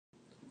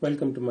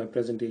Welcome to my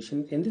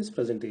presentation. In this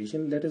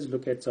presentation, let us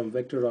look at some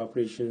vector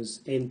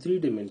operations in 3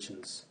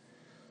 dimensions.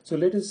 So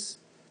let us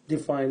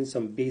define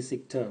some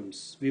basic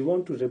terms. We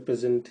want to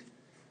represent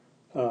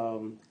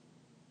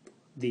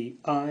the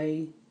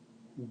I,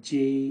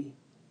 J,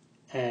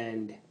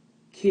 and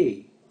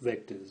K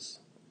vectors.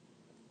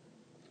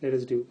 Let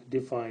us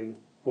define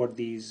what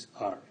these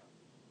are.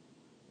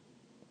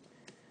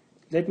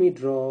 Let me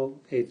draw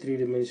a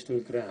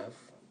 3-dimensional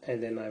graph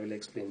and then I will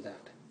explain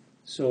that.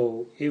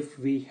 So if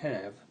we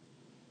have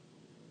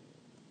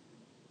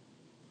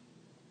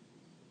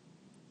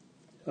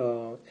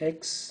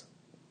X,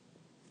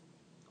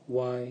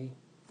 Y,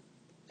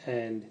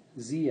 and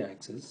Z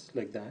axis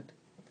like that,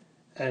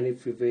 and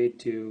if we were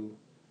to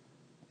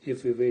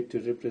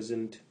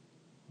represent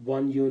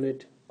one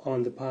unit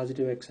on the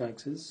positive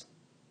x-axis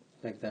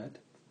like that,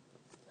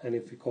 and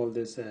if we call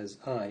this as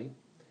I,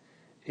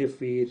 if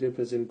we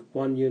represent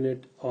one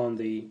unit on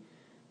the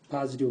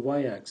positive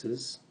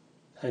y-axis,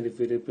 and if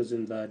we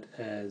represent that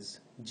as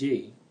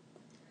J,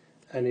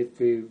 and if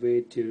we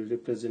were to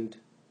represent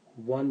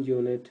one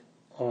unit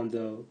on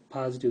the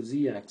positive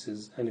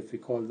z-axis, and if we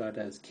call that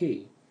as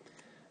K,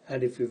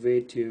 and if we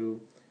were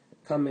to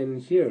come in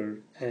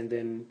here and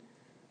then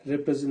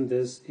represent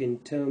this in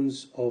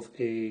terms of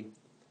a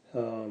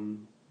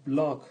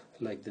block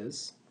like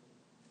this,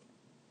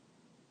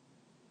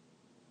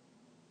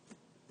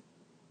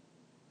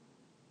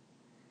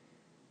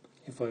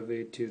 if I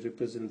were to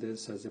represent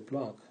this as a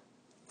block,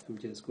 I'm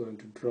just going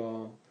to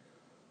draw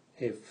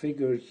a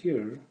figure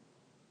here,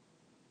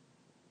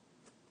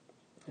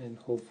 and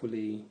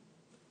hopefully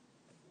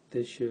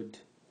this should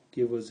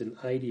give us an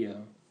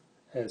idea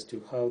as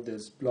to how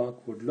this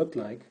block would look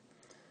like.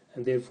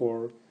 And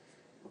therefore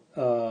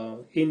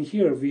in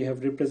here we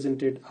have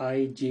represented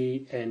I,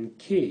 J, and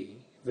K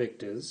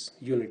vectors,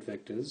 unit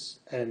vectors,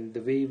 and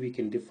the way we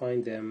can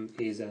define them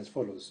is as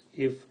follows.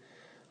 If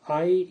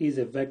I is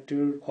a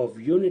vector of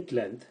unit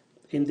length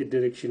in the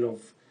direction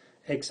of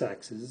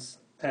x-axis,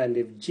 and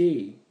if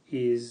J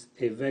is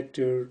a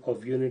vector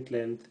of unit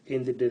length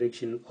in the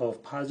direction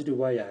of positive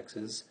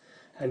y-axis,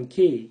 and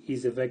K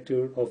is a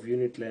vector of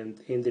unit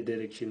length in the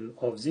direction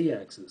of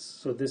z-axis.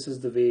 So this is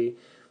the way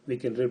we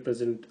can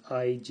represent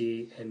I,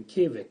 J, and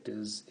K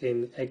vectors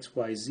in x,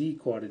 y, z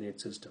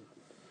coordinate system.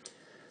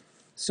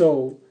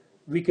 So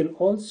we can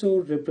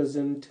also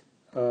represent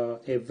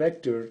a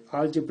vector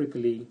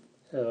algebraically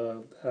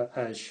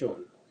as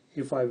shown.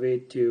 If I were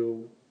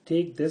to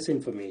take this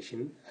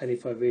information, and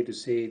if I were to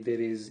say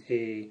there is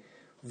a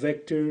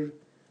vector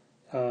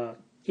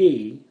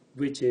A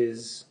which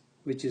is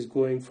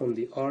going from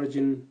the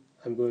origin,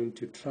 I'm going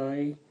to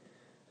try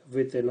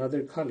with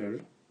another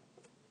color.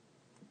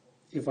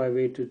 If I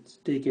were to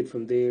take it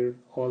from there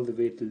all the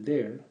way till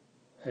there,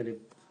 and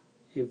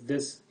if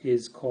this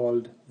is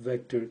called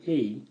vector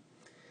A,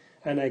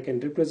 and I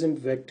can represent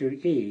vector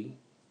A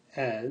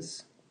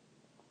as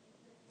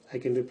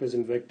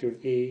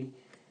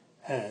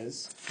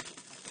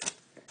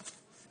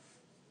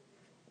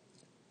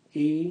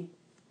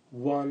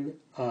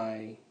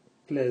A1I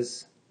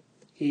plus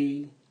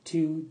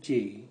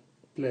A2J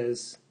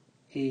plus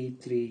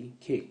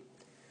A3K.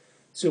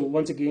 So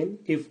once again,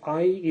 if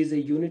I is a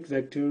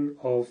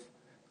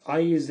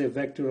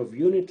vector of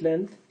unit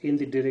length in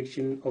the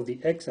direction of the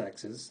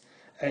x-axis,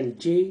 and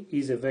J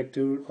is a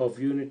vector of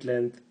unit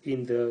length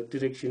in the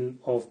direction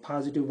of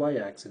positive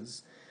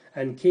y-axis,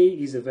 and K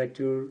is a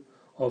vector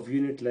of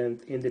unit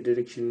length in the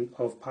direction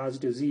of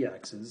positive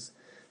z-axis,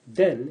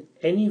 then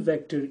any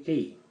vector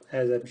A,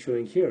 as I'm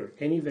showing here,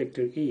 any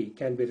vector A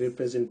can be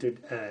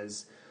represented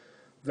as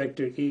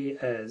vector A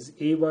as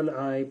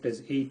A1I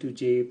plus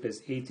A2J plus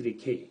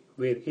A3K,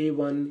 where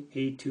A1,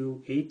 A2,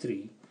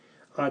 A3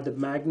 are the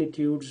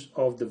magnitudes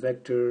of the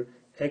vector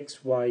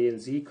X, Y, and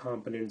Z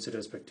components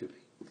respectively.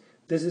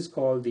 This is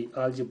called the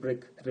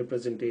algebraic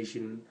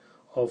representation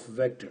of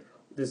vector.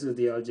 This is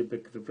the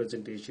algebraic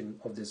representation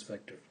of this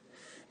vector.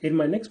 In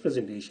my next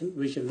presentation,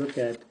 we shall look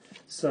at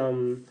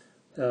some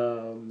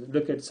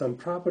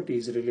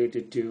properties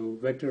related to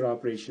vector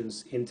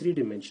operations in 3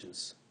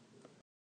 dimensions.